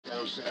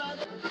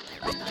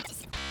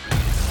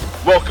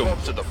Welcome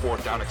to the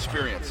Fourth Down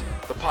Experience,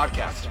 the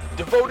podcast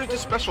devoted to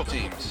special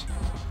teams.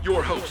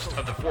 Your host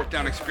of the Fourth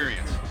Down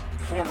Experience,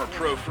 former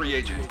pro free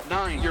agent,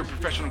 9-year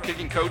professional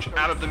kicking coach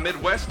out of the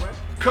Midwest,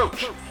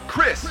 Coach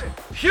Chris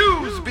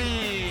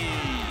Hughesby.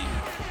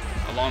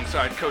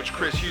 Alongside Coach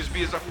Chris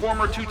Hughesby is a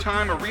former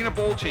 2-time Arena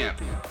Bowl champ,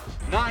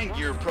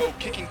 9-year pro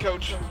kicking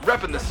coach,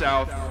 repping the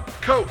South,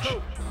 Coach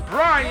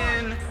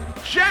Brian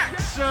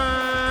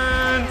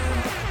Jackson.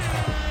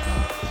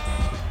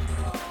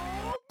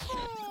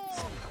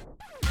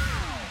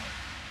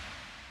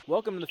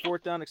 Welcome to the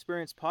Fourth Down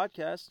Experience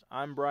podcast.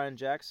 I'm Brian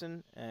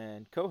Jackson,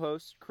 and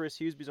co-host Chris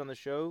Hughesby's on the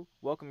show.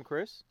 Welcome,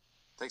 Chris.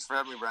 Thanks for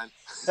having me, Brian.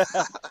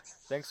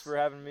 Thanks for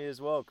having me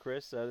as well,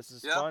 Chris. This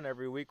is fun.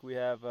 Every week we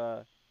have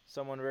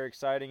someone very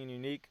exciting and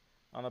unique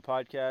on the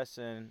podcast,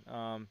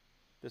 and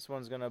this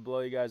one's going to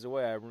blow you guys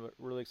away. I'm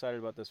really excited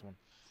about this one.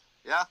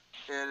 Yeah,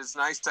 it is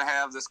nice to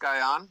have this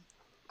guy on.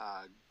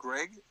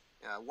 Greg,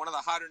 one of the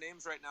hotter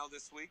names right now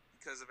this week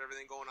because of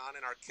everything going on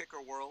in our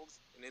kicker world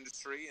and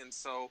industry, and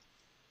so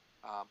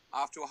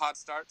off to a hot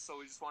start, so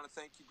we just want to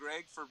thank you,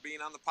 Greg, for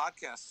being on the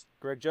podcast.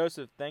 Greg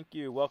Joseph, thank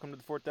you. Welcome to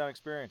the Fourth Down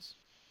Experience.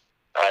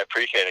 I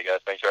appreciate it, guys.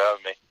 Thanks for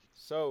having me.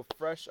 So,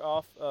 fresh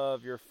off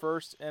of your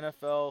first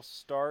NFL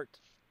start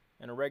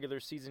in a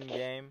regular season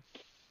game,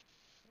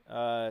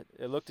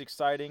 it looked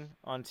exciting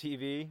on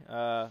TV.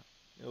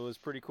 It was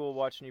pretty cool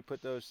watching you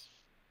put those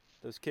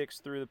kicks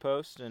through the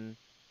post and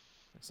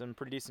some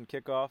pretty decent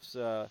kickoffs.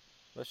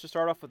 Let's just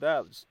start off with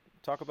that. Let's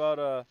talk about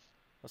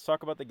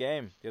the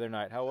game the other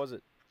night. How was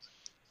it?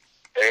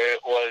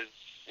 It was,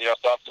 so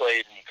I've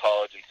played in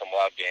college in some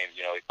loud games.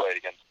 We played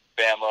against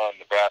Bama and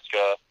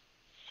Nebraska,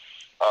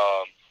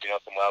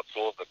 some loud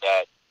schools, but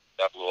that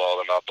blew all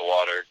of them out the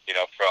water.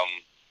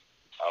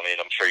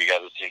 I'm sure you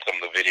guys have seen some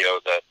of the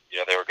videos that,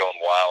 they were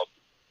going wild,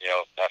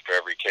 after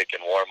every kick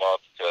and warm-up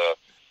to,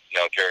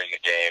 during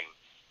the game.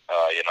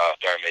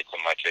 After I made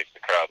some of my kicks, the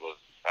crowd was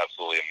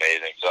absolutely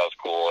amazing. So that was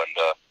cool, and,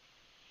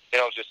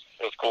 it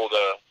was cool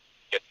to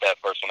get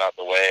that first one out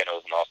the way, and it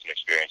was an awesome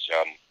experience.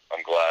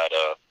 I'm glad,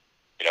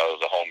 it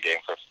was a home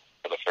game for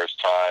the first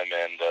time,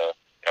 and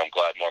I'm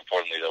glad, more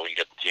importantly, that we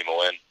can get the team a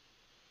win.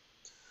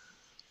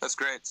 That's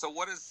great. So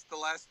what has the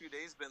last few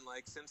days been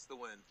like since the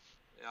win?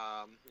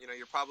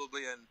 You're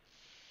probably an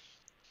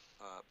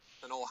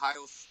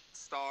Ohio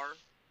star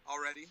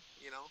already,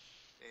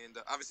 and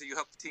obviously you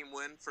helped the team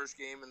win first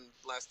game in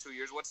the last 2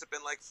 years. What's it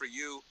been like for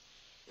you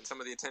and some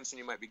of the attention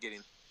you might be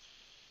getting?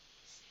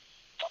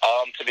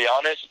 To be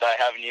honest,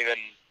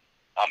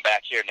 I'm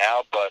back here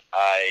now, but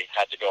I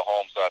had to go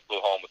home, so I flew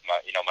home with my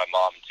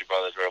mom and 2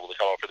 brothers were able to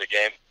come over for the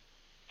game.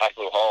 I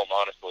flew home,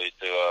 honestly,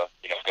 to,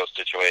 go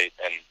situate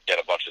and get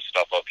a bunch of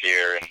stuff up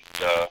here and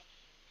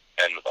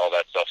all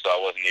that stuff, so I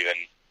wasn't even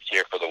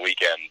here for the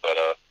weekend, but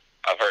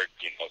I've heard,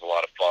 it was a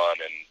lot of fun,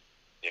 and,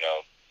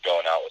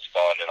 going out was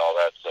fun and all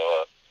that, so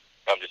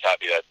I'm just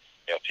happy that,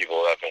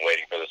 people have been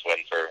waiting for this win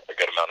for a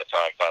good amount of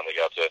time finally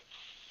got to,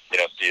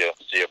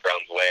 see a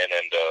Browns win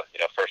and,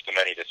 first of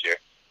many this year.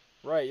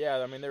 Right, yeah.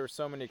 I mean, there were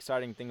so many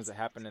exciting things that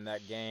happened in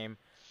that game.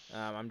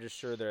 I'm just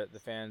sure that the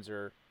fans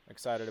are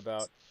excited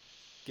about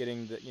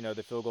getting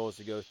the field goals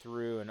to go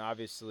through, and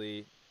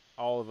obviously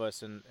all of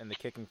us in the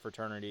kicking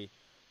fraternity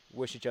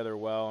wish each other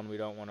well, and we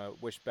don't want to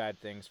wish bad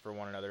things for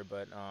one another.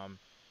 But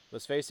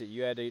let's face it,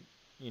 you had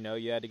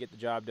to get the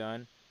job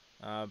done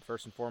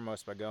first and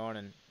foremost by going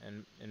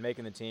and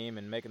making the team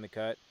and making the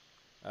cut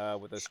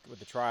with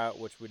the tryout,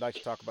 which we'd like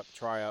to talk about the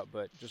tryout.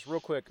 But just real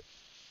quick.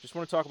 Just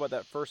want to talk about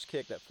that first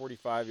kick, that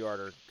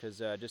 45-yarder, because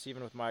just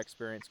even with my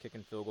experience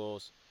kicking field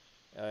goals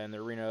in the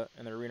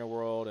arena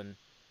world and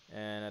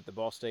at the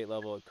Ball State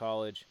level at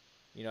college,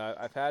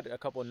 I've had a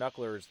couple of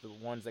knucklers, the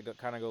ones that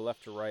kind of go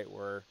left to right,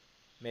 where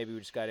maybe we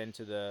just got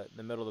into the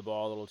middle of the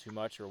ball a little too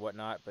much or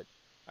whatnot. But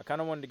I kind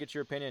of wanted to get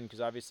your opinion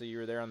because obviously you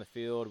were there on the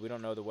field. We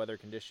don't know the weather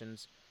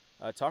conditions.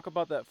 Talk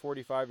about that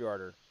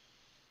 45-yarder.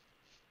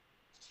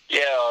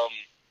 Yeah,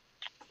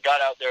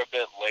 got out there a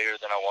bit later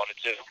than I wanted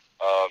to,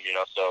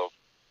 so.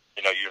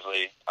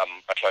 Usually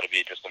I try to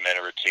be just a man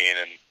of routine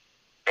and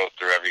go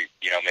through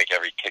make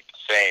every kick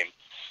the same.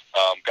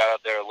 Got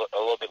out there a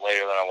little bit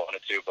later than I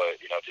wanted to, but,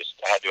 just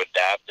had to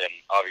adapt and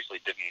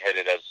obviously didn't hit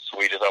it as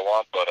sweet as I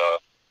want. But,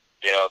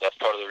 that's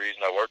part of the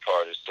reason I work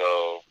hard is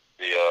so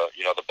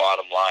the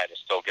bottom line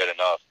is still good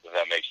enough, if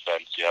that makes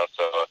sense,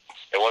 So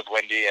it was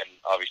windy and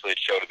obviously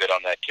it showed a bit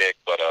on that kick,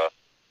 but,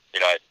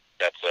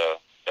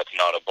 that's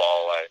not a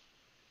ball I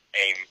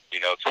aim,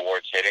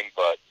 towards hitting.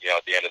 But,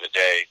 at the end of the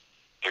day,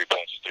 3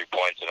 points is 3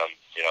 points, and I'm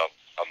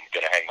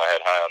going to hang my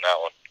head high on that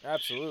one.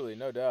 Absolutely,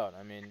 no doubt.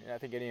 I mean, I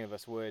think any of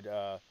us would.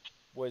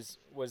 Was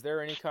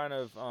there any kind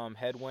of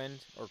headwind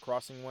or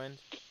crossing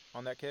wind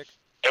on that kick?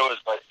 It was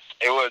a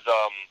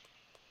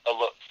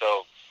look.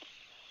 So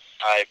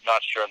I'm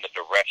not sure in the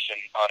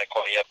direction on it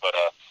quite yet, but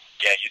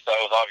you saw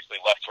it was obviously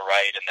left to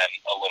right, and then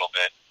a little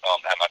bit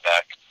at my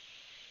back.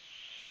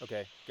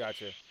 Okay,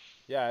 gotcha.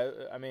 Yeah,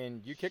 I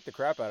mean, you kicked the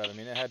crap out of it. I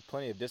mean, it had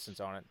plenty of distance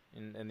on it,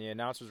 and the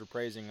announcers were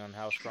praising on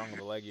how strong of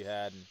a leg you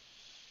had.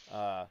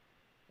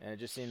 And and it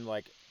just seemed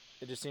like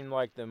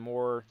the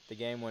more the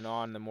game went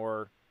on, the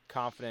more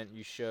confident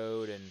you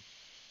showed, and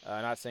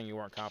not saying you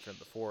weren't confident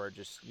before,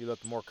 just you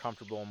looked more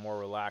comfortable and more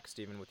relaxed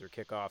even with your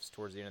kickoffs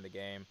towards the end of the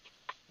game.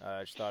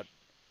 I just thought,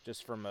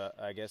 just from a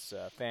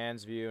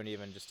fan's view and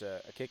even just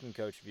a kicking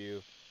coach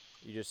view,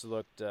 you just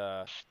looked,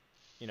 it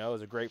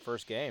was a great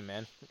first game,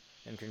 man,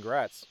 and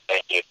congrats.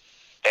 Thank you.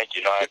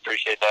 No, I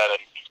appreciate that,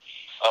 and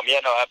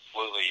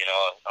absolutely.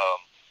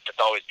 It's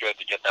always good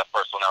to get that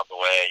first one out the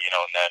way, and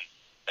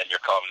then your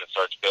confidence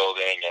starts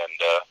building, and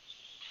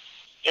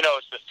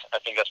it's just, I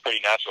think that's pretty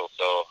natural.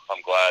 So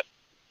I'm glad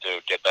to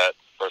get that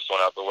first one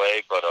out the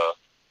way, but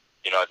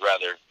I'd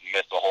rather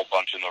miss a whole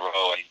bunch in a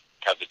row and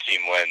have the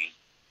team win.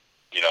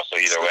 So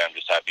either way, I'm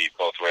just happy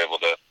both were able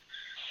to,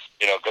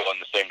 go in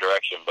the same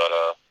direction. But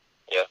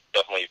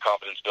definitely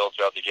confidence built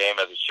throughout the game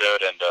as it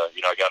should, and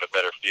I got a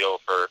better feel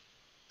for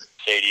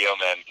stadium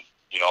and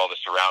all the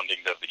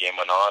surroundings as the game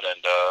went on,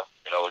 and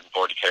looking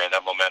forward to carrying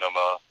that momentum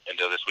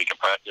into this week of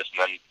practice and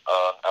then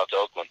out to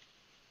Oakland.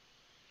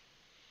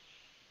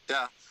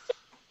 Yeah.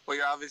 Well,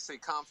 you're obviously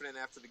confident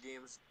after the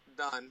game's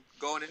done.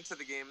 Going into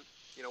the game,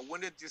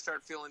 when did you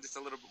start feeling just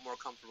a little bit more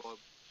comfortable?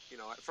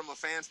 From a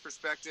fan's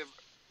perspective,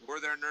 were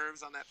there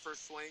nerves on that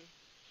first swing?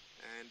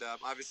 And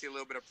obviously a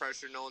little bit of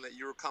pressure knowing that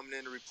you were coming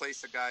in to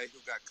replace a guy who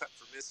got cut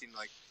for missing.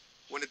 Like,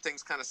 when did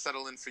things kind of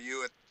settle in for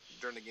you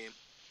during the game?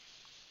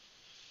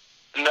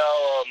 No,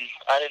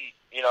 I didn't.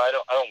 I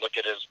don't look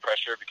at it as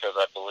pressure, because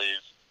I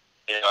believe,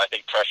 I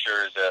think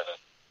pressure is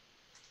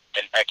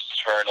an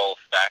external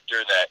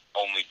factor that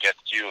only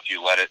gets you if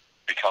you let it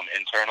become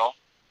internal.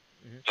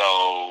 Mm-hmm.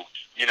 So,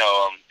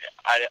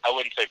 I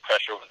wouldn't say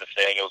pressure was the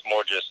thing. It was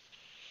more just,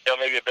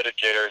 maybe a bit of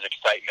jitters,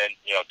 excitement.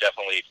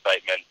 Definitely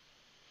excitement.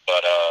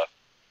 But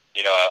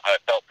I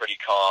felt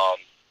pretty calm,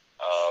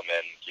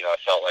 and I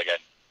felt like I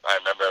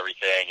remember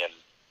everything, and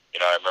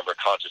I remember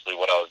consciously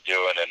what I was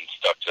doing, and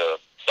stuck to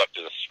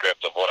the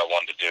script of what I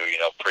wanted to do,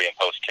 pre and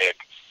post kick.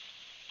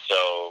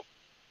 So,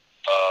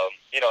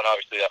 and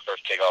obviously that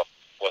first kickoff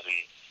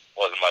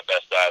wasn't my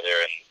best either,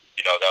 and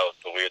that was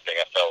the weird thing.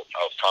 I felt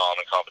I was calm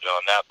and confident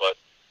on that, but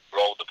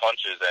rolled the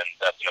punches, and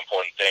that's an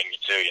important thing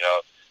too.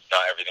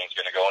 Not everything's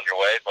going to go on your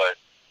way, but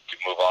you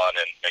move on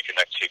and make your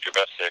next kick your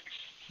best kick.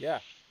 Yeah,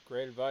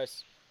 great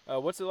advice.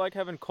 What's it like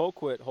having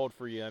Colquitt hold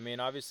for you? I mean,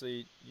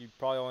 obviously you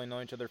probably only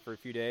know each other for a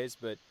few days,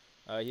 but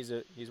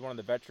he's one of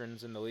the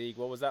veterans in the league.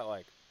 What was that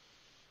like?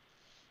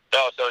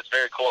 No, so it's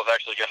very cool. I was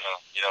actually going to,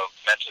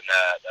 mention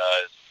that.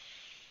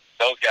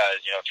 Those guys,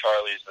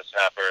 Charlie's the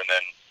snapper, and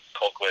then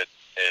Colquitt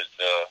is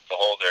the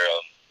holder.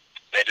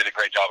 They did a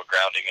great job of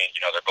grounding me.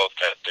 They've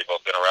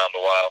both been around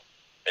a while.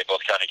 They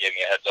both kind of gave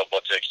me a heads up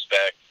what to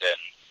expect, and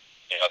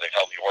they've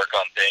helped me work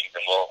on things,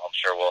 and I'm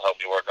sure will help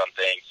me work on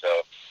things. So,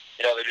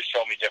 they just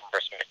show me different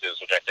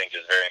perspectives, which I think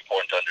is very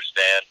important to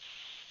understand.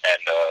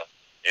 And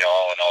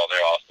all in all,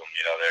 they're awesome.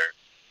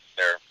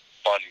 They're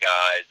fun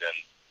guys, and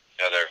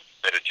they're a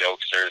bit of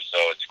jokesters. So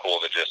it's cool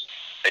to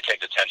they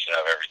take the tension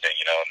out of everything.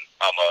 And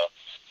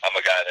I'm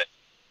a guy that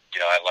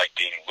I like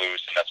being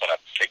loose, and that's when I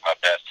kick my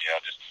best.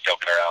 Just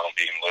joking around and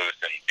being loose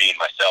and being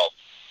myself.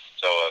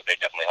 So they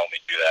definitely helped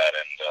me do that,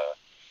 and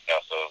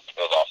so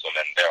it was awesome,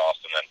 and they're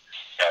awesome, and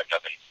I have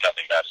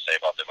nothing bad to say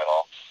about them at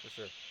all. For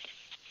sure.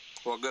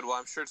 Well, good. Well,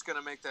 I'm sure it's going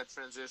to make that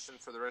transition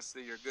for the rest of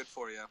the year good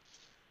for you.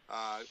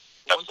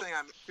 One thing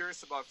I'm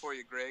curious about for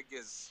you, Greg,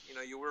 is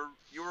you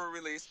were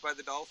released by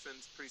the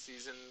Dolphins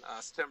preseason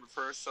September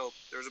 1st, so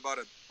there was about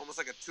almost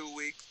like a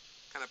 2-week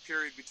kind of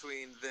period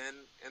between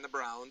then and the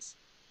Browns.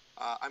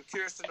 I'm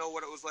curious to know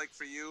what it was like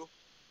for you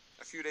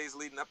a few days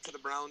leading up to the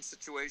Browns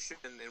situation,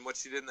 and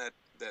what you did in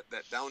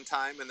that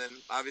downtime, and then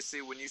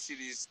obviously when you see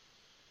these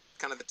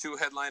kind of the two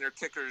headliner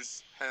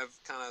kickers have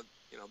kind of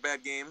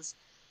bad games,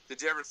 did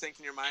you ever think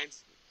in your mind,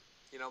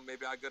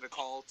 maybe I got a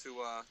call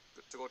to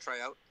go try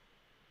out?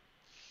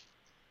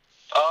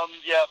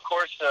 Yeah, of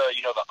course. The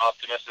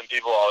optimist in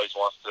people always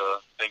wants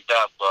to think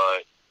that,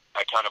 but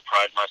I kind of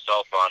pride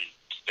myself on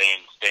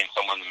staying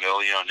somewhere in the middle.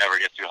 Never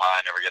get too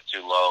high, never get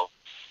too low.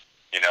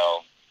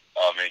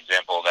 An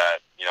example of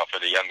that, for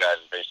the young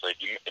guys is basically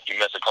if you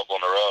miss a couple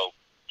in a row,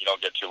 you don't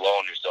get too low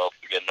on yourself.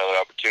 You get another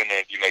opportunity.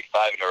 If you make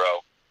 5 in a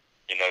row,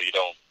 you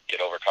don't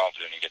get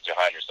overconfident and get too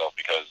high on yourself,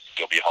 because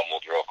you'll be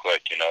humbled real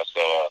quick.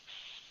 So,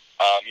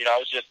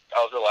 I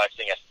was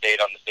relaxing. I stayed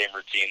on the same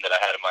routine that I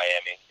had in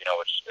Miami,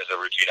 which is a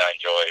routine I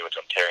enjoy, which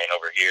I'm carrying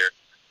over here.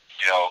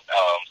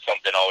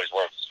 Something always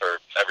works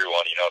for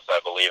everyone, so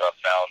I believe I've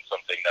found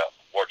something that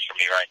works for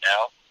me right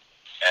now.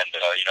 And,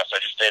 so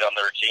I just stayed on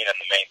the routine, and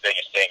the main thing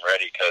is staying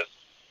ready, because,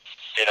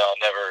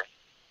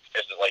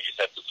 like you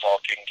said, it's a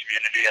small kicking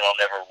community, and I'll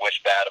never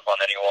wish bad upon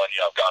anyone.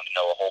 I've gotten to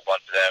know a whole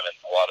bunch of them, and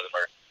a lot of them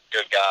are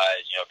good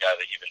guys, guys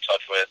that keep in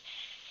touch with.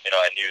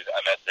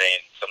 I met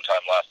Zane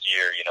sometime last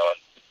year, and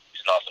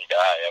he's an awesome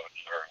guy. I would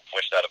never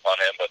wish that upon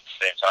him, but at the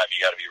same time,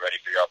 you got to be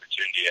ready for your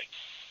opportunity and,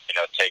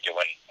 take it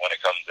when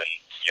it comes and,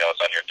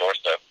 it's on your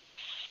doorstep.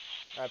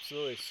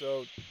 Absolutely.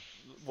 So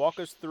walk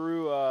us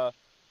through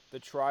the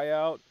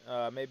tryout.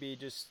 Maybe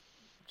just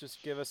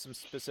give us some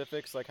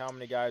specifics, like how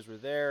many guys were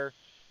there,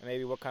 and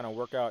maybe what kind of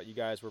workout you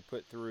guys were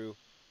put through,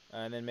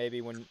 and then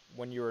maybe when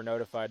you were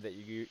notified that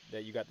you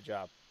got the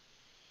job.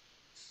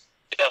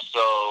 Yeah,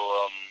 so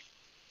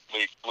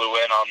we flew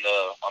in on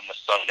the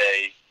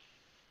Sunday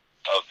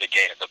of the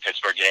game, the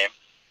Pittsburgh game,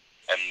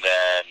 and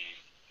then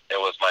it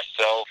was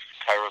myself,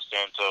 Cairo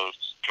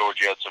Santos,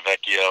 Giorgio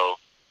Tavecchio,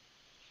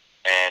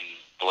 and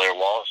Blair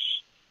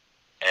Walsh,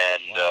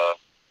 and Wow.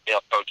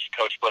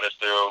 Coach put us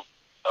through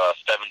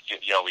 7.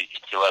 He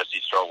let us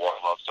each throw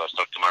warm up, so I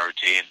stuck to my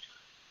routine,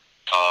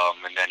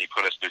 and then he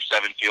put us through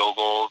 7 field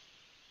goals,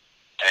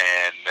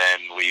 and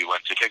then we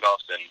went to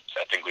kickoffs, and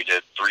I think we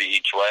did 3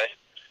 each way,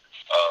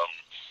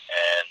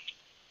 and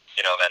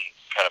then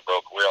kind of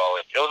broke. It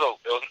was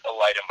a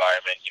light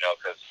environment,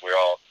 because we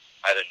all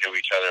either knew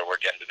each other, or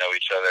we're getting to know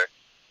each other,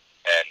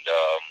 and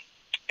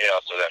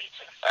so then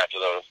after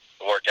the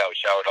workout, we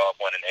showered off,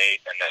 went and ate,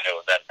 and then it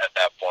was at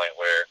that point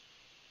where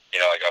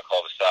I got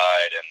called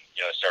aside, and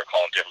started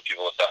calling different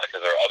people aside because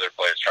there are other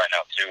players trying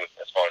out too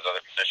as far as other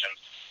positions,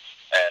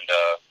 and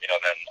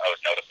then I was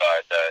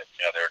notified that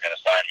they were going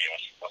to sign me,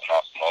 which was an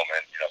awesome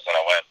moment. So when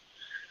I went,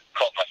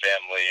 called my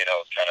family, it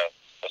was kind of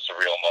a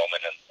surreal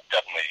moment, and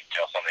definitely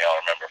something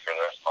I'll remember for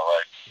the rest of my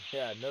life.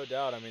 Yeah, no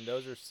doubt. I mean,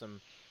 those are some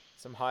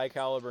high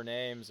caliber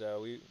names.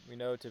 We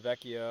know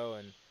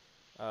Tavecchio, and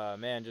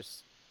man,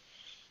 just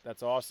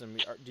that's awesome.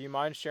 Do you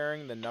mind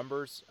sharing the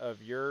numbers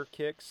of your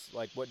kicks,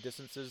 like what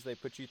distances they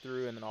put you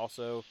through, and then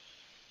also,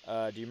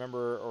 do you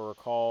remember or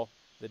recall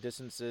the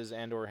distances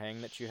and/or hang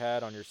that you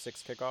had on your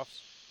 6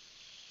 kickoffs?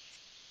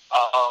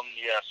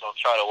 Yeah, so I'll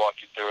try to walk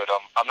you through it.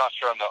 I'm not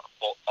sure on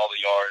all the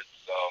yards.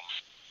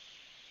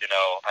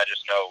 I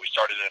just know we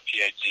started in a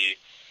PAT,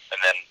 and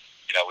then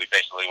we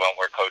basically went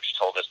where Coach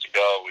told us to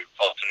go. We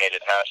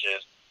alternated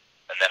hashes,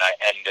 and then I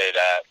ended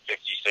at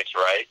 56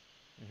 right.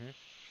 Mm-hmm.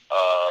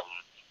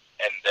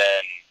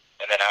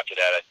 And then after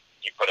that,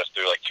 he put us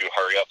through like 2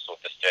 hurry-ups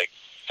with the stick.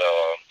 So,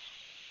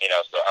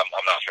 so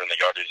I'm not sure in the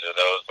yardage of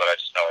those, but I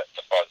just know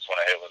the farthest one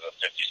I hit was a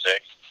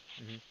 56.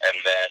 Mm-hmm. And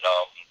then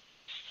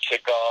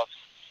kickoff,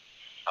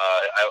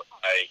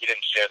 he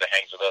didn't share the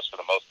hangs with us for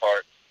the most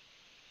part,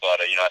 but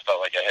I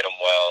felt like I hit him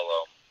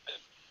well.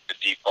 The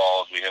deep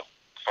balls, the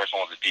first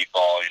one was a deep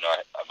ball.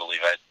 I believe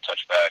I had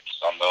touchbacks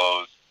on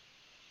those,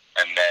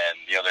 and then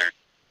the other.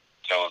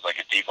 It was like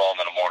a deep ball and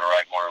then a more to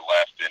right, more to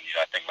left, and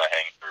I think my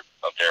hangs were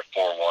up there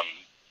 4-1,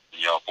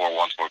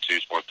 4-1s,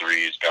 4-2s,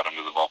 4-3s, got him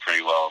to the ball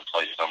pretty well and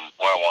placed them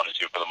where I wanted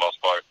to for the most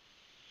part.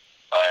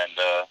 And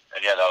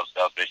yeah, that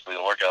was basically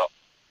the workout.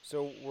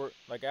 So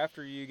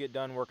after you get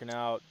done working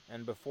out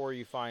and before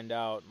you find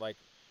out,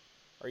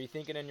 are you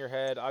thinking in your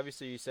head?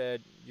 Obviously, you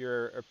said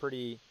you're a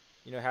pretty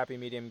happy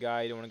medium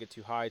guy. You don't want to get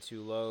too high,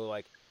 too low.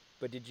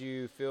 But did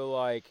you feel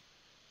like,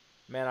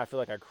 man, I feel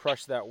like I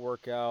crushed that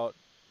workout?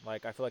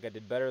 Like, I feel like I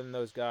did better than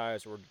those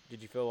guys, or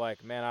did you feel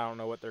like, man, I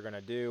don't know what they're going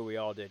to do. We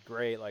all did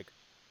great.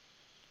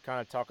 Kind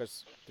of talk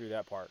us through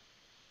that part.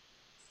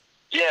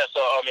 Yeah,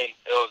 so, I mean,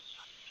 it was,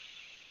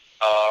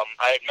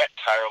 I had met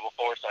Cairo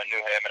before, so I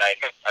knew him, and I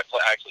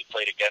actually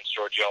played against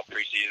Giorgio in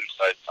preseason,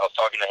 so I was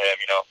talking to him,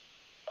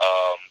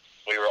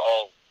 we were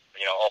all,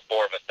 all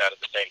 4 of us sat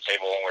at the same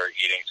table when we were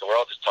eating, so we're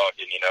all just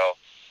talking,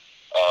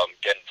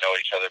 getting to know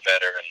each other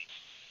better, and,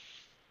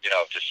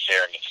 just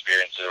sharing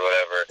experiences or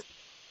whatever.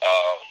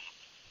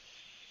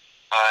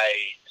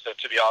 So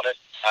to be honest,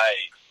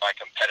 my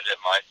competitive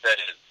mindset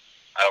is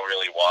I don't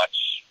really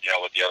watch,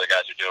 what the other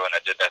guys are doing. I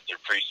did that through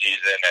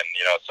preseason, and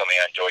it's something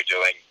I enjoy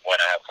doing when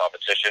I have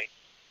competition.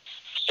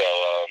 So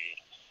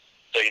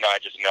I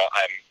just know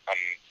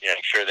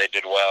I'm sure they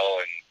did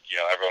well, and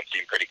everyone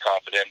seemed pretty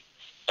confident.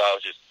 So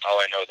all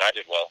I know is I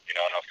did well, and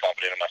I was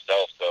confident in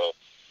myself. So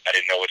I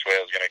didn't know which way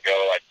I was going to go.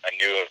 I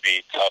knew it would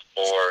be tough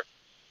for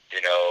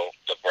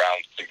the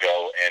Browns to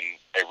go in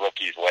a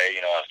rookie's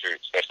way,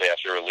 especially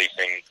after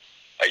releasing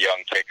a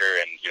young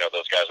kicker, and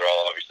those guys are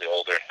all obviously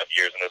older and have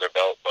years under their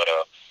belt. But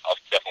I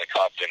was definitely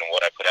confident in what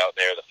I put out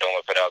there, the film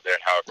I put out there,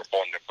 and how I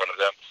performed in front of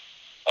them.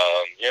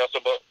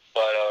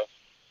 But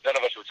none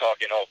of us were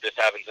talking, oh, this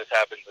happens.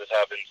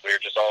 We were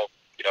just all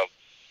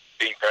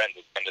being friends.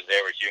 At the end of the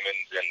day, we're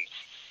humans, and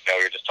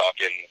we were just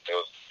talking. It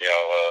was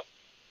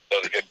it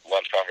was a good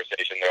lunch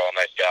conversation. They're all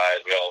nice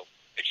guys. We all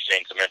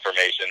exchanged some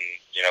information,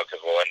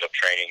 because we'll end up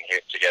training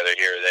together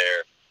here or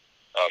there.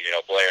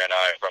 Blair and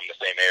I are from the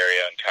same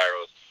area, and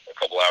Cairo's a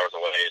couple hours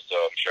away, so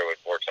I'm sure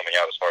we'd work something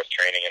out as far as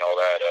training and all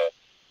that.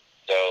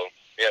 So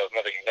yeah, it was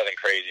nothing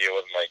crazy. It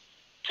wasn't like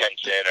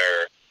tension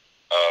or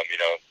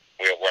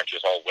we weren't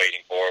just all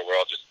waiting for it. We're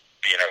all just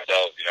being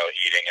ourselves,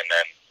 eating, and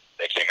then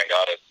they came and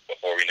got us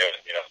before we knew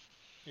it.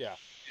 Yeah.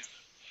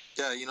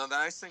 Yeah, the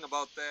nice thing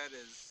about that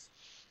is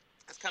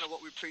that's kind of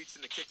what we preach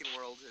in the kicking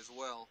world as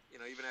well.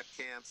 Even at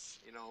camps,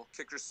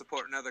 kickers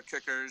supporting other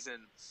kickers,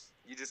 and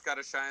you just got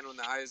to shine when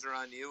the eyes are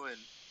on you, and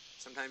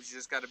sometimes you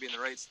just got to be in the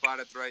right spot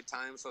at the right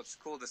time. So it's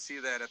cool to see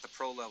that at the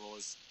pro level,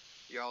 is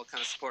you all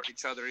kind of support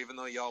each other, even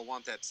though you all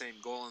want that same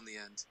goal in the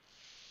end.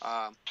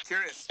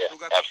 Curious, who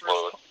got the first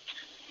call?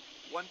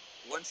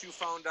 Once you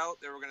found out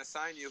they were going to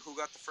sign you, who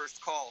got the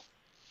first call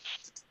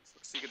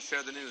so you could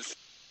share the news?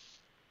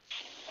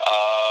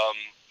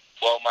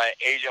 Well, my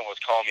agent was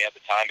calling me at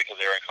the time because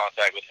they were in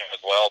contact with him as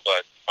well.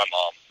 But my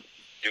mom,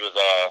 she was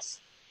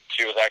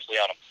actually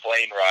on a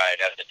plane ride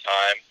at the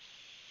time,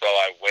 so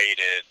I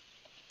waited,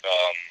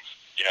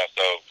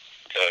 so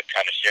to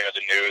kind of share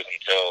the news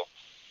until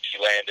she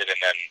landed, and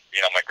then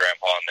my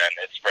grandpa, and then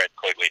it spread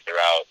quickly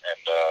throughout,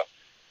 and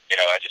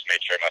I just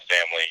made sure my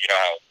family,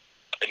 how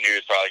the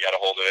news probably got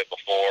a hold of it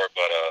before,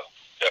 but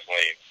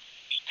definitely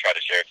try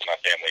to share it to my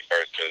family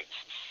first because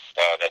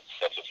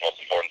that's what's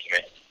most important to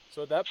me.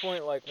 So at that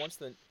point, like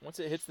once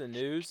it hits the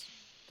news,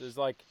 does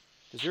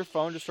your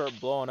phone just start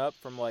blowing up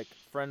from like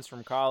friends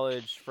from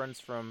college, friends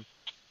from,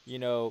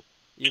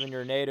 even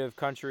your native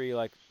country,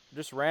 like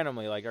just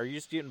randomly? Like, are you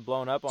just getting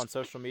blown up on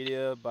social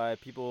media by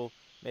people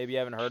maybe you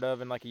haven't heard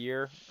of in like a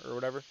year or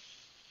whatever?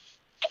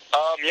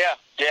 Yeah,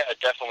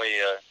 definitely.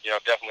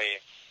 Definitely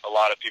a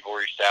lot of people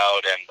reached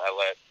out, and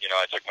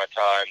I took my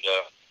time to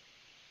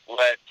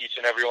let each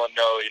and everyone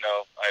know,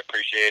 I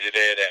appreciated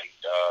it,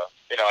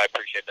 and I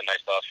appreciate the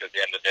nice thoughts, because at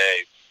the end of the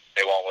day,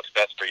 they want what's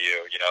best for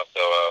you,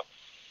 so,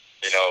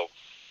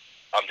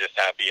 I'm just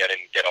happy I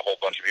didn't get a whole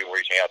bunch of people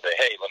reaching out saying,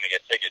 hey, let me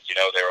get tickets, they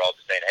were all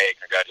just saying, hey,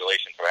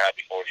 congratulations, we're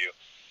happy for you,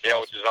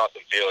 which is an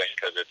awesome feeling,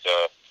 because it's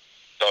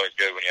always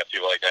good when you have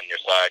people like that on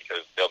your side,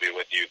 because they'll be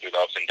with you through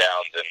the ups and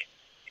downs, and,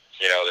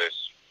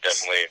 there's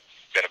definitely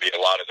going to be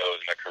a lot of those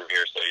in a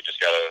career, so you just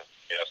got to,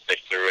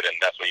 stick through it, and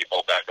that's what you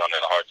fall back on in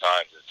the hard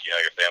times is,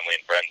 your family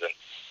and friends and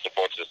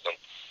support system.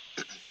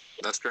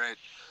 That's great.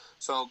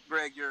 So,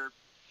 Greg, you're,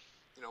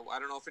 I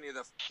don't know if any of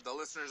the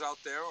listeners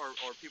out there or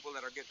people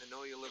that are getting to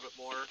know you a little bit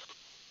more,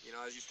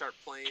 as you start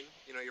playing,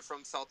 you're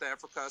from South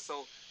Africa.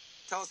 So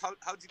tell us,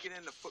 how'd you get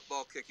into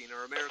football kicking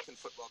or American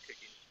football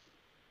kicking?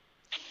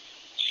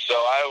 So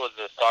I was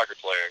a soccer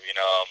player,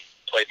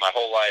 played my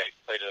whole life,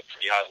 played at a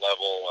pretty high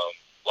level,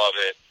 love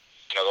it.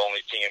 The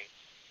only team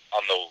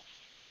on the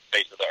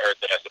face of the earth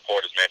that I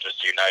support is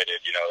Manchester United,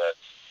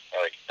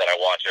 that I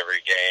watch every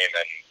game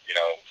and,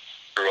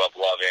 grew up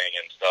loving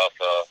and stuff.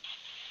 So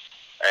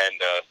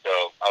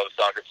I was a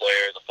soccer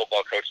player. The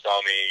football coach saw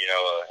me,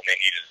 and they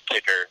needed a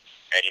kicker.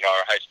 And,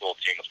 our high school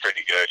team was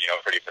pretty good,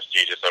 pretty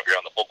prestigious. So if you're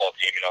on the football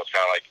team, it's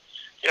kind of like,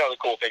 the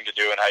cool thing to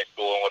do in high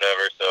school and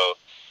whatever. So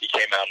he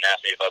came out and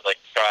asked me if I'd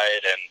like to try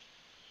it. And,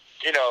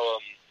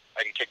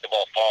 I can kick the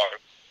ball far,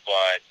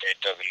 but it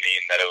doesn't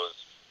mean that it was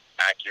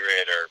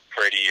accurate or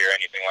pretty or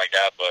anything like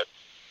that. But,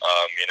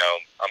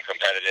 I'm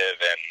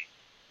competitive and,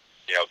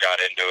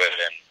 got into it.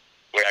 And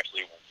we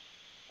actually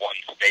won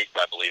states,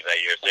 I believe, that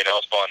year. So, it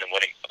was fun and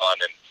winning's fun,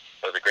 and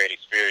it was a great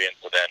experience.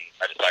 So then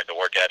I decided to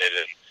work at it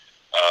and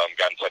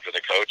got in touch with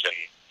the coach and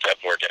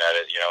kept working at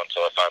it,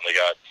 until I finally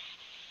got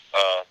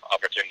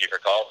opportunity for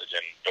college,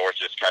 and doors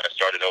just kind of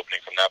started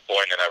opening from that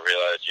point. And I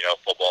realized,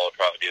 football would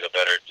probably be the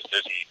better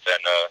decision than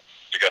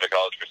to go to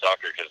college for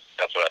soccer, because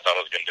that's what I thought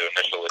I was going to do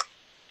initially.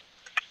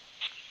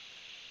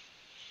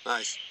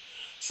 Nice.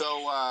 So,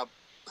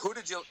 who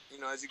did you,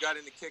 as you got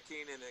into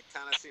kicking and it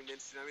kind of seemed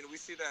interesting? I mean, we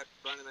see that,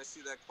 Brandon, I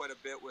see that quite a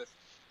bit with,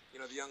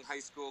 the young high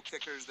school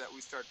kickers that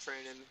we start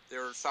training.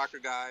 They're soccer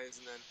guys,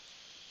 and then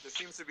there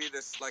seems to be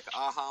this, like,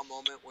 aha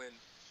moment when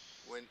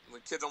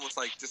kids almost,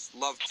 like, just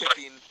love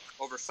kicking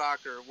over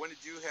soccer. When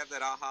did you have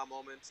that aha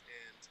moment?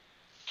 And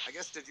I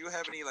guess, did you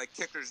have any, like,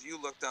 kickers you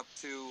looked up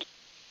to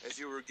as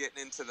you were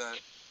getting into the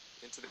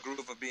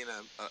groove of being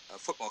a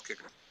football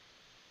kicker?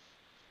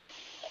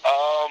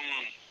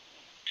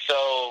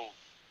 So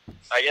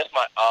I guess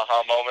my aha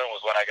moment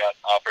was when I got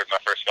offered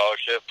my first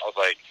scholarship. I was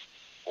like,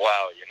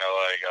 wow,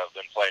 I've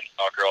been playing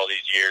soccer all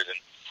these years, and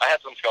I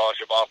had some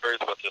scholarship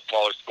offers, but the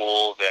smaller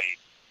schools and,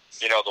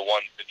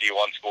 the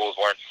D1 schools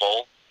weren't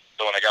full.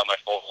 So when I got my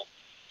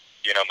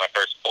my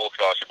first full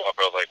scholarship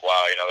offer, I was like,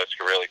 wow, this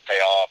could really pay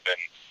off,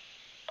 and,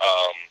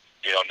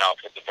 not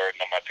put the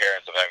burden on my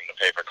parents of having to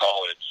pay for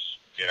college,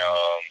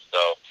 so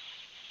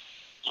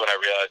when I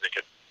realized it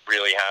could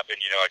really happen,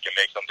 I can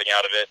make something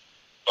out of it.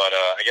 But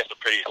I guess a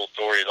pretty cool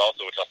story is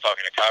also, which I was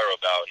talking to Cairo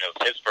about, and it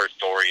was his first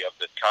story of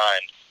this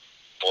kind,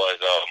 was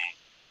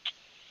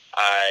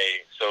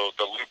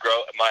the Lou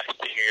Groza, my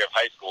senior year of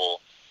high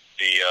school,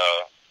 the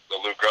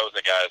Lou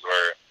Groza guys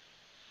were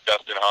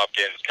Dustin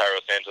Hopkins,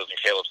 Cairo Santos, and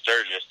Caleb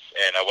Sturgis,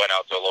 and I went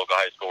out to a local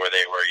high school where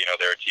they were,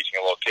 they were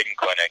teaching a little kicking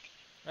clinic,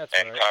 and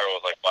right.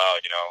 Cairo was like, wow,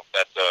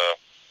 that's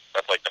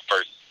like the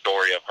first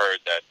story I've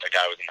heard that a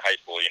guy was in high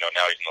school,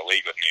 now he's in the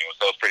league with me,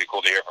 so it was pretty cool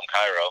to hear from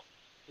Cairo.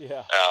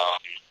 Yeah.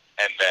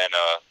 And then,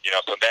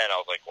 so then I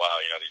was like, wow,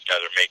 these guys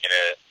are making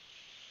it,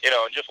 and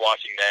just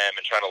watching them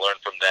and trying to learn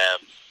from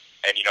them.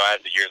 And, as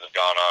the years have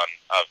gone on,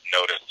 I've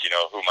noticed,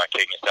 who my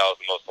kicking style is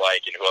the most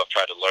like and who I've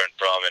tried to learn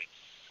from and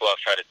who I've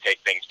tried to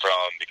take things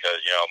from because,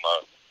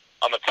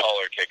 I'm a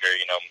taller kicker,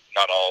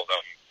 not all of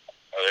them.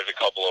 There's a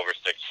couple over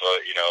 6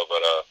 foot,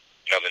 but,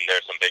 then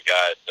there's some big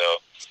guys. So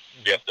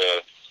you have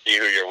to see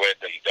who you're with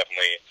and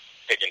definitely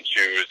pick and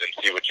choose and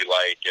see what you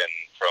like and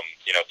from,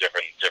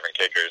 different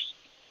kickers.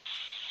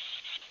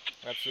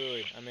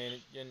 Absolutely. I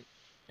mean,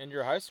 in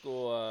your high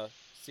school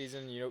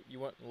season, you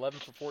went 11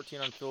 for 14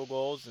 on field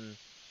goals and,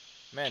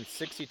 man,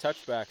 60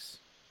 touchbacks.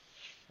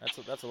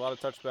 That's a lot of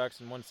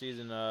touchbacks in one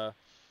season.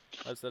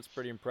 That's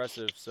pretty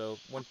impressive. So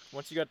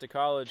once you got to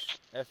college,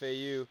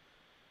 FAU,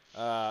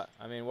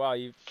 I mean, wow,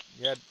 you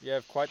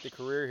have quite the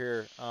career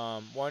here.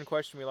 One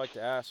question we like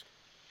to ask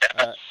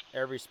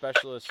every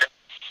specialist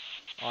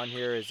on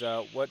here is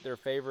what their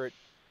favorite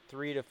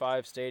 3 to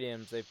 5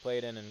 stadiums they've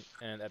played in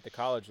and at the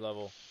college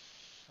level.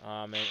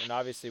 And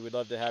obviously, we'd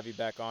love to have you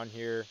back on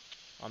here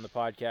on the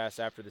podcast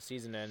after the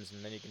season ends,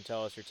 and then you can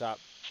tell us your top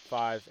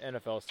 5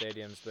 NFL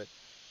stadiums. But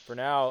for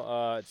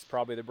now, it's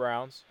probably the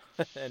Browns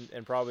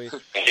and probably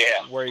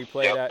where you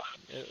played at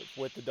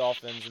with the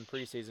Dolphins in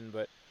preseason.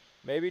 But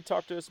maybe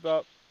talk to us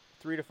about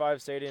 3 to 5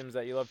 stadiums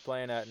that you loved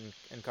playing at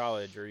in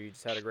college, or you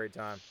just had a great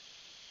time.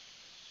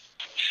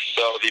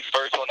 So the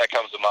first one that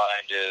comes to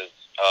mind is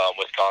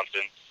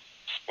Wisconsin.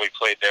 We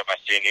played there my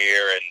senior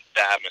year, and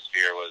the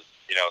atmosphere was,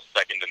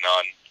 second to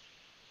none.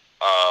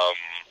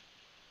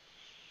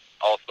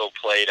 Also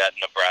played at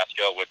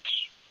Nebraska,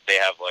 which they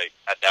have,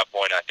 at that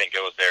point, I think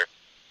it was their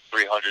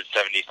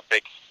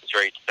 376th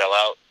straight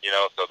sellout,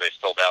 so they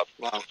sold out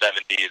in the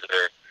 70s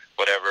or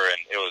whatever, and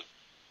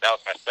that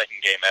was my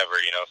second game ever,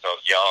 so I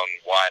was young,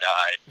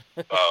 wide-eyed,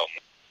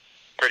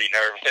 pretty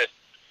nervous.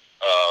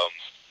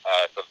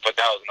 But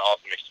that was an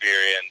awesome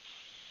experience.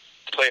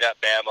 Played at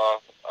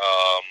Bama,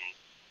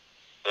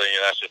 so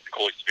that's just a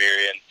cool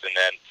experience. And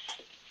then,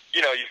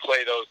 you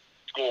play those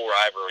school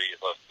rivalries,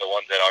 the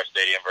ones at our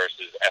stadium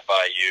versus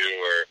FIU,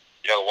 or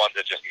the ones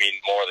that just mean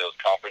more, those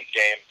conference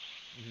games.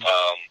 Mm-hmm.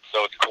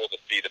 So it's cool to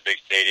see the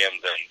big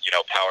stadiums and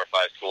Power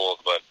 5 schools,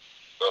 but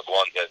those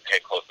ones that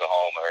hit close to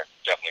home are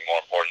definitely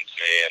more important to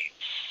me. And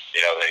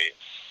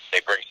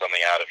they bring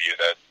something out of you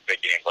that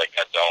big games like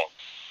that don't.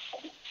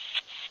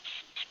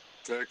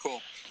 Very cool.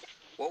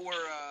 What were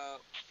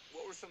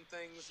some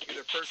things,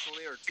 either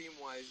personally or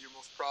team-wise, you're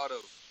most proud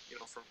of,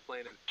 from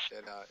playing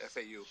at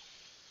FAU?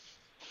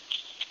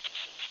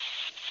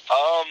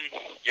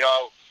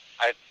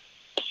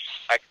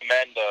 I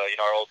commend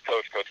our old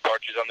coach, Coach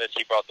Partridge, on this.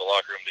 He brought the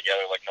locker room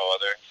together like no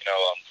other.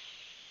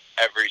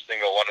 Every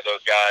single one of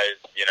those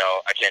guys,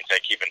 I can't say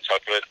keep in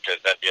touch with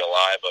because that'd be a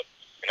lie, but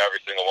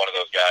every single one of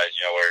those guys,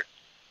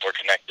 we're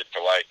connected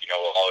for life.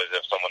 We'll always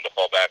have someone to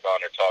fall back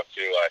on or talk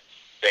to. I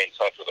stay in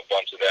touch with a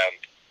bunch of them.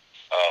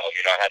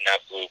 I had an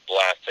absolute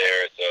blast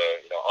there. It's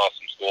a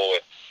awesome school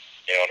with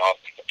an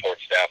awesome support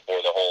staff for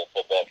the whole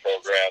football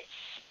program.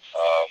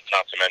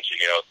 Not to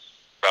mention, it's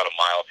about a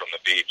mile from the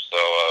beach, so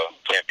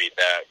can't beat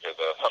that because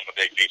I'm a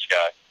big beach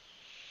guy.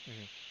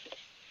 Mm-hmm.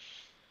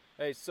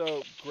 Hey,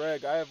 so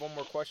Greg, I have one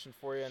more question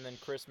for you, and then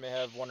Chris may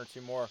have one or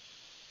two more.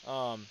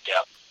 For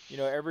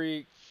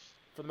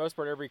the most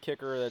part, every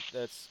kicker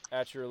that's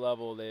at your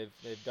level,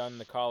 they've done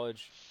the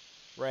college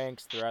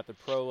ranks. They're at the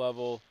pro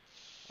level,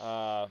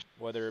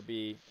 whether it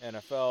be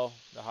NFL,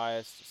 the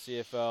highest,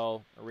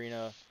 CFL,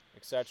 arena,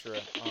 etc.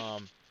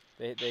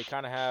 They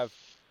kind of have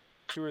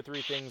 2 or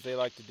 3 things they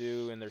like to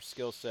do in their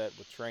skill set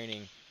with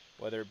training,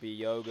 whether it be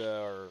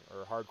yoga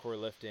or hardcore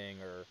lifting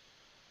or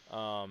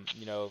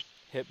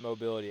hip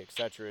mobility,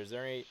 etc. Is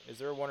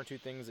there 1 or 2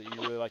 things that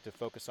you really like to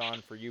focus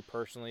on for you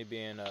personally,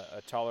 being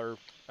a taller,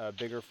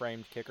 bigger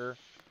framed kicker?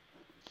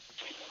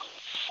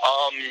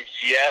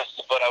 Yes,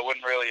 but I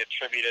wouldn't really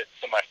attribute it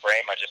to my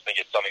frame. I just think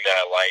it's something that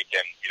I like,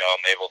 and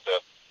I'm able to.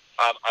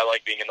 I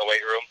like being in the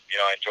weight room.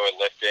 I enjoy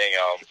lifting.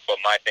 But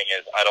my thing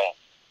is, I don't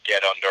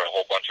get under a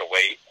whole bunch of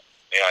weight.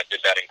 I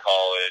did that in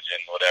college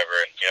and whatever,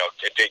 and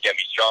it did get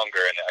me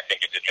stronger, and I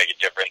think it did make a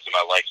difference in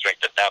my leg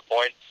strength at that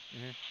point.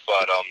 Mm-hmm.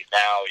 But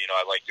now,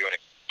 I like doing.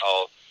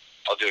 I'll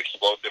do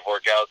explosive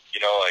workouts.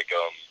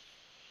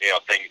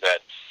 Things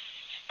that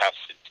have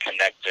to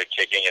connect to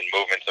kicking and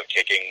movements of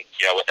kicking,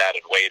 with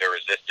added weight or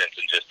resistance,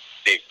 and just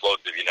be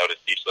explosive, to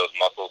teach those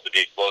muscles to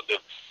be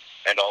explosive.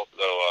 And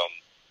also,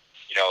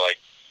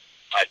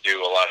 I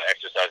do a lot of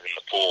exercise in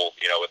the pool,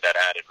 with that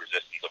added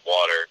resistance of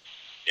water,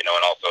 and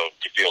also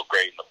you feel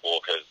great in the pool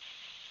because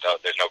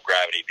there's no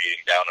gravity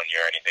beating down on you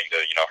or anything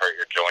to, hurt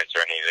your joints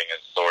or anything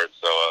of the sort.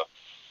 So,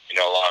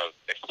 a lot of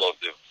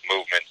explosive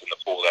movements in the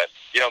pool that,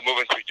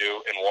 movements we do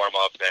in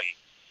warm-up and,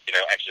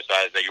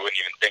 exercise that you wouldn't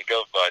even think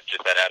of, but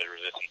just that added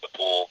resistance to the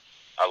pool.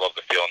 I love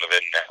the feeling of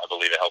it, and I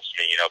believe it helps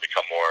me,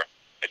 become more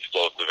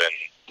explosive, and,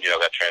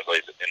 that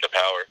translates into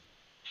power.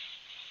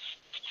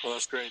 Well,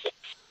 that's great.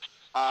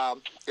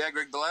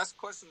 Greg, the last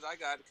questions I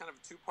got, kind of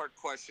a 2-part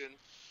question.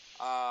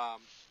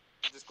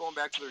 Just going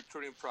back to the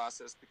recruiting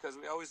process, because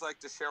we always like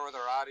to share with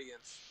our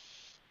audience,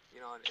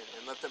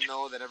 and let them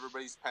know that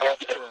everybody's path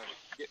to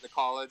getting to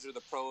college or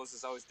the pros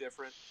is always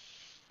different.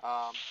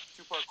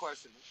 2-part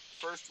question.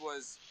 First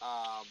was,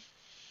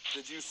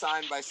 did you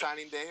sign by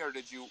signing day, or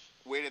did you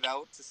wait it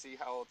out to see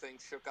how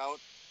things shook out?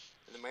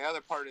 And then my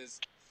other part is,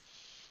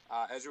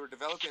 as you were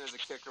developing as a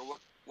kicker,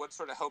 what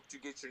sort of helped you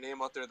get your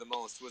name out there the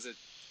most? Was it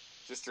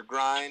just your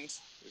grind,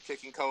 your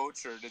kicking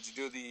coach, or did you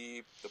do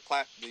the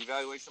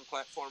evaluation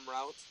platform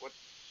routes? What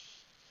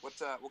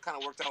kind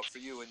of worked out for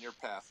you in your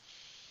path?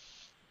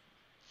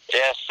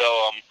 Yeah, so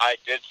I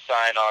did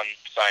sign on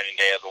signing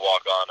day as a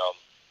walk-on.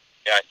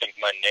 I think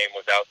my name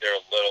was out there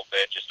a little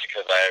bit just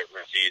because I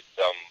received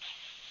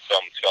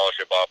some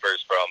scholarship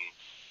offers from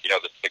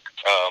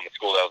the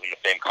school that was in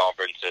the same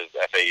conference as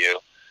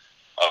FAU.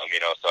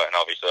 So and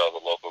obviously I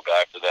was a local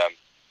guy for them.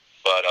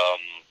 But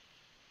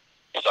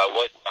so I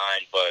was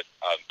signed, but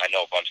I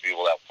know a bunch of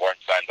people that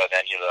weren't signed by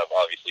then. That have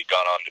obviously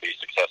gone on to be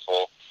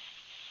successful.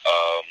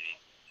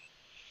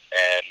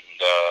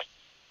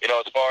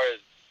 As far as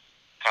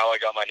how I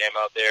got my name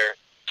out there,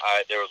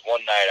 there was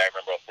one night I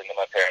remember I was sitting at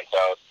my parents'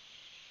 house,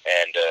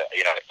 and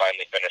I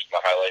finally finished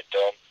my highlight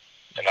film,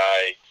 and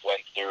I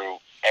went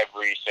through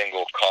every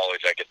single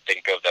college I could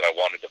think of that I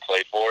wanted to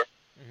play for,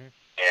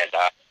 and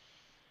I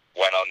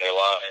went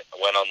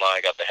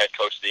online, got the head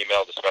coach's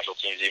email, the special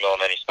teams email,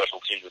 and any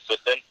special teams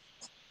assistant,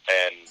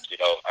 and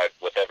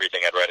with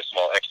everything I'd write a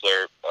small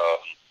excerpt.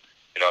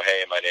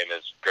 Hey, my name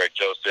is Greg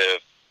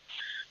Joseph.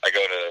 I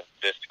go to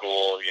this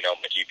school,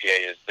 my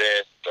GPA is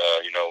this,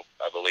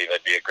 I believe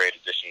I'd be a great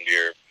addition to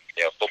your,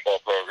 football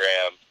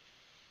program.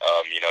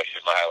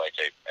 Here's my highlight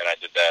tape. And I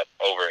did that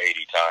over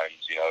 80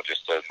 times,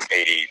 just to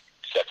 80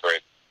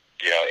 separate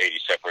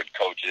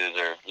coaches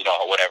or,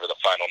 whatever the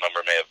final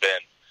number may have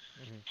been.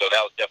 So that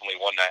was definitely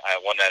one night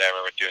I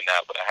remember doing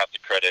that, but I have to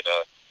credit,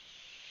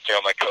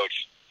 my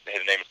coach,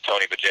 his name is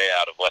Tony Bajay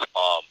out of West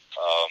Palm.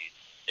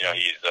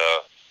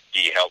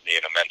 He helped me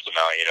an immense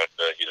amount.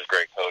 He's a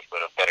great coach,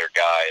 but a better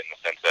guy in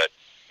the sense that,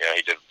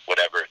 he did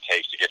whatever it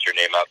takes to get your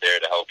name out there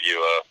to help you,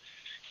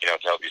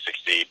 to help you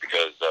succeed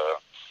because,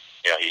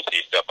 he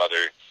sees stuff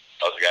other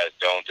guys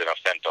don't, and I've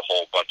sent a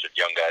whole bunch of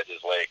young guys his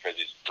way because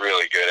he's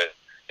really good at,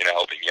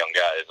 helping young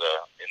guys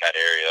in that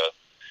area.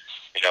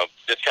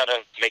 Just kind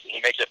of he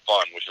makes it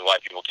fun, which is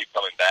why people keep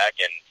coming back,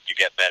 and you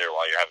get better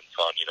while you're having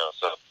fun,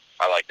 So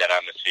I like that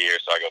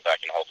atmosphere, so I go back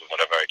and help him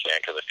whenever I can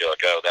because I feel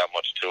like I owe that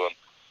much to him.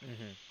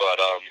 But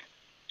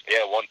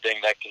one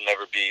thing that can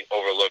never be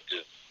overlooked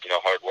is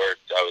hard work.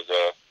 I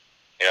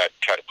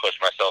try to push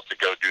myself to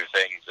go do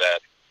things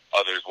that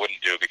others wouldn't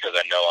do because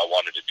I know I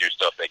wanted to do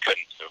stuff they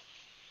couldn't do.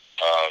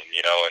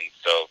 And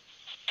so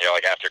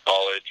like after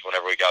college,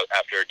 whenever we got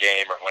after a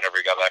game or whenever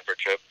we got back for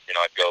a trip,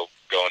 I'd go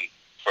in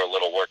for a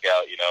little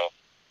workout.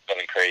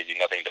 Nothing crazy,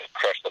 nothing to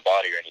crush the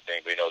body or anything,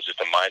 but it's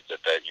just a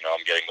mindset that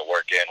I'm getting the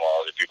work in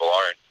while other people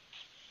aren't.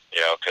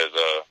 Because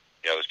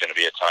there's going to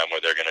be a time where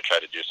they're going to try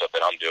to do stuff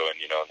that I'm doing,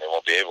 and they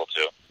won't be able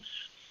to.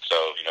 So,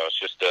 it's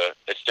just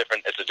it's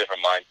different. It's a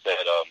different mindset,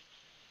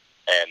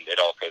 and it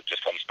all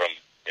just comes from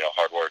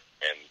hard work,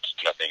 and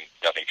nothing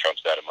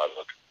trumps that in my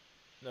book.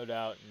 No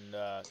doubt, and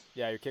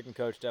your kicking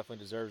coach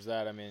definitely deserves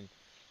that. I mean,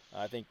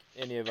 I think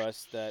any of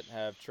us that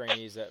have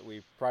trainees that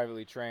we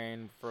privately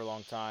train for a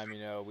long time,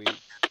 we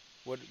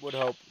would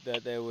hope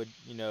that they would,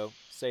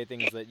 say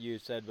things that you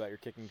said about your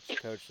kicking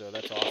coach. So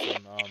that's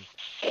awesome.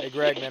 Hey,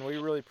 Greg, man, we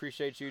really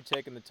appreciate you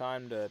taking the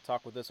time to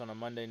talk with us on a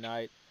Monday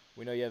night.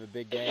 We know you have a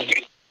big game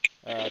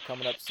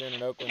coming up soon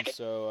in Oakland,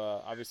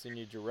 so obviously you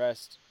need your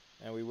rest,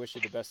 and we wish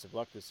you the best of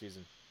luck this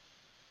season.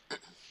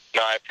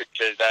 No, I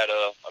appreciate that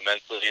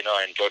immensely.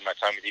 I enjoyed my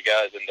time with you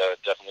guys, and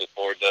definitely look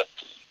forward to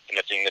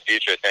seeing the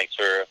future. Thanks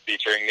for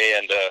featuring me,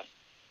 and I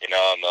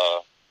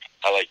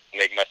like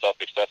making myself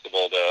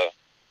accessible to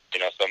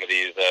some of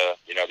these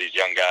these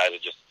young guys. I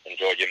just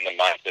enjoy giving them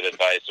mindset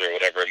advice or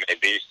whatever it may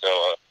be.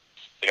 So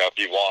if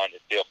you want,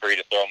 feel free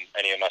to throw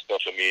any of my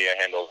social media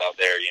handles out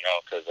there.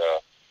 Because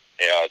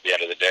at the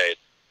end of the day,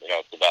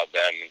 it's about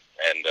them,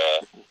 and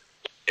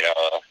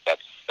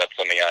that's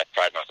something I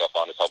pride myself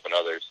on is helping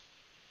others.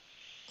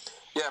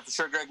 Yeah, for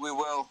sure, Greg. We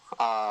will.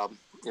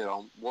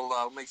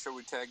 We'll make sure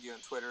we tag you on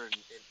Twitter and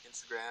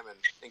Instagram, and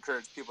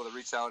encourage people to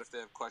reach out if they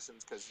have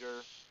questions because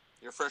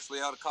you're freshly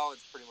out of college,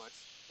 pretty much.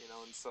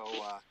 And so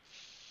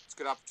it's a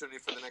good opportunity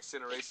for the next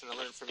generation to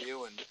learn from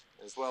you and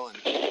as well. And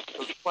it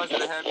was a pleasure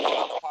to have you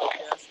on the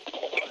podcast.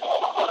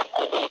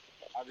 And,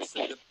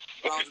 obviously, the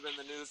Browns have been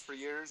in the news for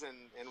years,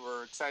 and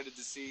we're excited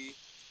to see.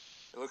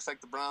 It looks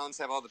like the Browns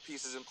have all the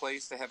pieces in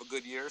place to have a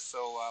good year,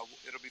 so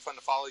it'll be fun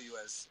to follow you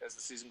as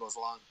the season goes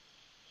along.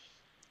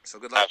 So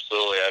good luck.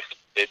 Absolutely, I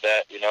appreciate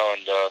that. And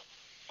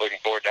looking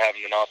forward to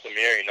having an awesome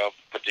year.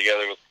 Put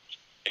together with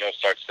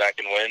start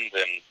stacking wins,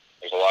 and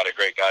there's a lot of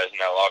great guys in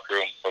that locker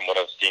room from what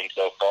I've seen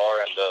so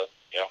far, and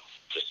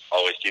just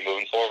always keep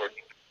moving forward.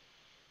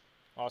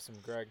 Awesome,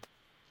 Greg.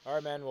 All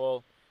right, man.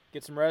 Well,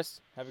 get some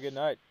rest. Have a good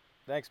night.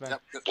 Thanks, man.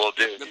 Yep. Will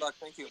do. Good luck.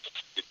 Thank you.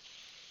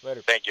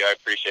 Later. Thank you. I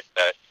appreciate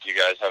that. You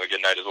guys have a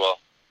good night as well.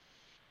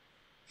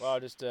 Wow,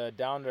 just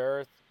down to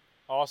earth,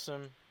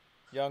 awesome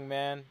young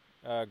man,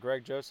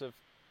 Greg Joseph.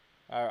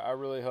 I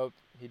really hope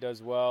he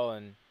does well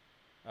and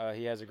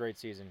he has a great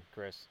season,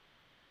 Chris.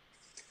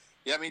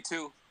 Yeah, me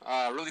too.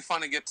 Really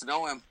fun to get to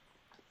know him.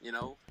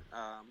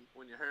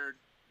 When you heard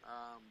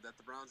that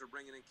the Browns were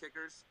bringing in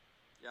kickers,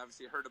 you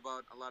obviously heard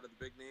about a lot of the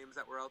big names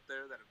that were out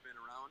there that have been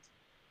around.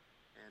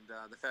 And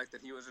the fact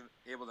that he wasn't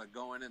able to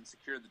go in and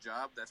secure the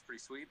job, that's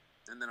pretty sweet.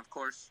 And then, of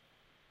course,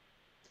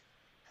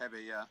 have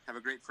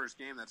a great first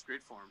game. That's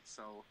great for him.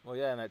 So. Well,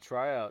 yeah, and that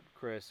tryout,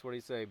 Chris. What do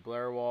you say?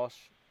 Blair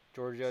Walsh,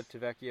 Giorgio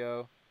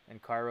Tavecchio,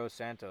 and Cairo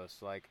Santos.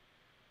 Like,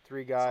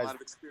 three guys. That's a lot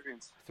of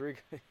experience.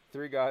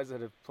 Three guys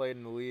that have played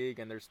in the league,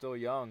 and they're still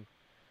young.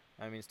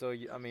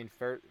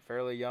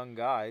 Fairly young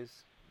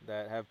guys.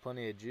 that have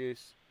plenty of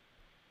juice.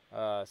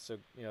 So,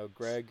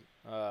 Greg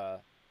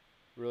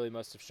really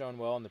must have shown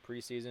well in the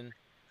preseason.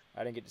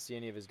 I didn't get to see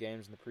any of his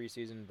games in the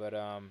preseason, but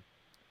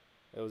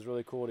it was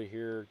really cool to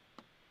hear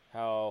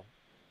how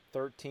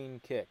 13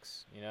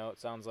 kicks, it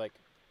sounds like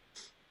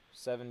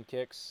 7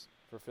 kicks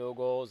for field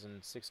goals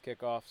and 6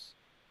 kickoffs.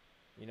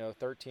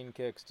 13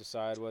 kicks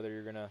decide whether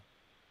you're going to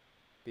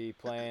be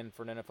playing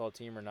for an NFL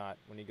team or not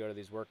when you go to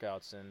these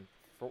workouts. And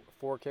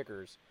 4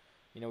 kickers.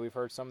 We've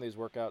heard some of these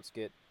workouts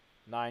get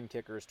 9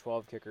 kickers,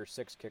 12 kickers,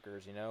 6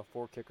 kickers.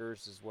 4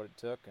 kickers is what it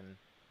took, and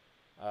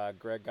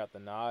Greg got the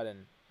nod,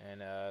 and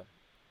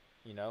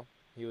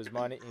he was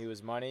money. He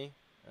was money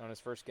on his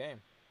first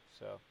game.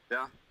 So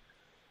yeah,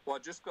 well,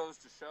 it just goes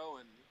to show,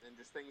 and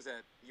just things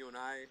that you and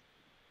I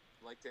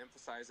like to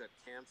emphasize at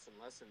camps and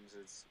lessons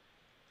is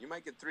you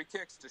might get 3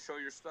 kicks to show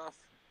your stuff,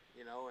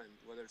 and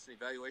whether it's an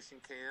evaluation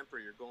camp or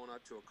you're going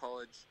out to a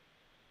college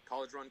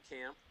run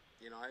camp.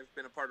 I've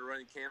been a part of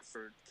running camps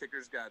for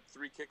kickers got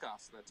 3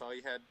 kickoffs, and that's all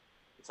you had.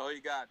 That's all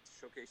you got to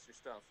showcase your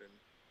stuff,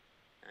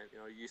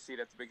 and you see it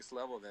at the biggest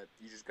level that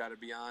you just got to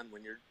be on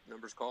when your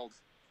number's called.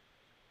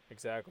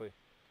 Exactly.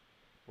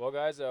 Well,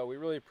 guys, we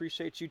really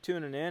appreciate you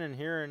tuning in and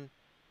hearing,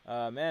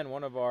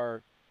 one of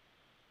our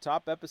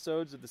top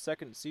episodes of the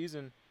second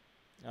season.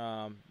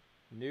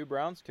 New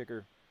Browns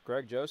kicker,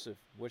 Greg Joseph.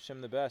 Wish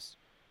him the best.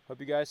 Hope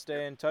you guys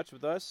stay in touch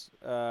with us.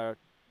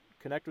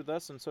 Connect with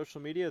us on social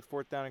media at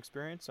Fourth Down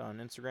Experience on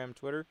Instagram,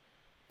 Twitter,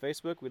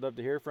 Facebook. We'd love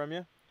to hear from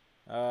you.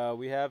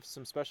 We have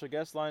some special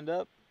guests lined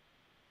up.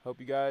 Hope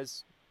you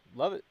guys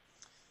love it.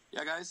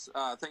 Yeah, guys,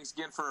 thanks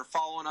again for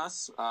following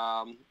us.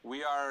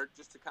 We are,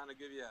 just to kind of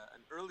give you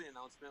an early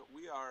announcement,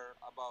 we are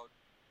about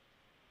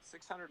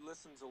 600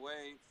 listens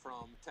away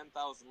from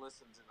 10,000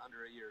 listens in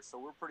under a year. So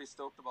we're pretty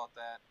stoked about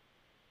that.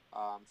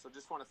 So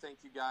just want to thank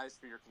you guys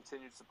for your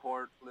continued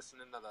support,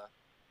 listening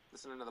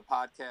to the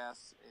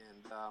podcast,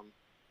 and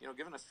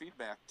giving us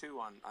feedback too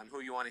on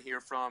who you want to hear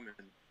from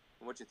and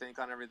what you think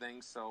on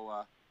everything.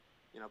 So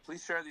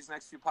please share these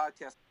next few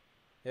podcasts.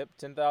 Yep,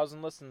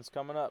 10,000 listens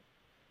coming up.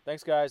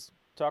 Thanks, guys.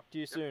 Talk to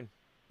you soon.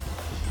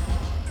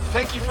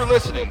 Thank you for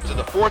listening to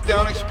the Fourth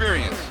Down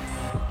Experience.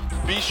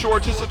 Be sure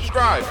to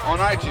subscribe on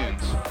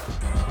iTunes.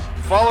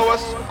 Follow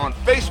us on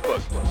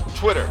Facebook,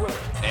 Twitter,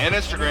 and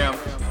Instagram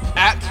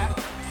at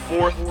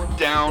Fourth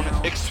Down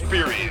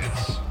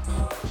Experience.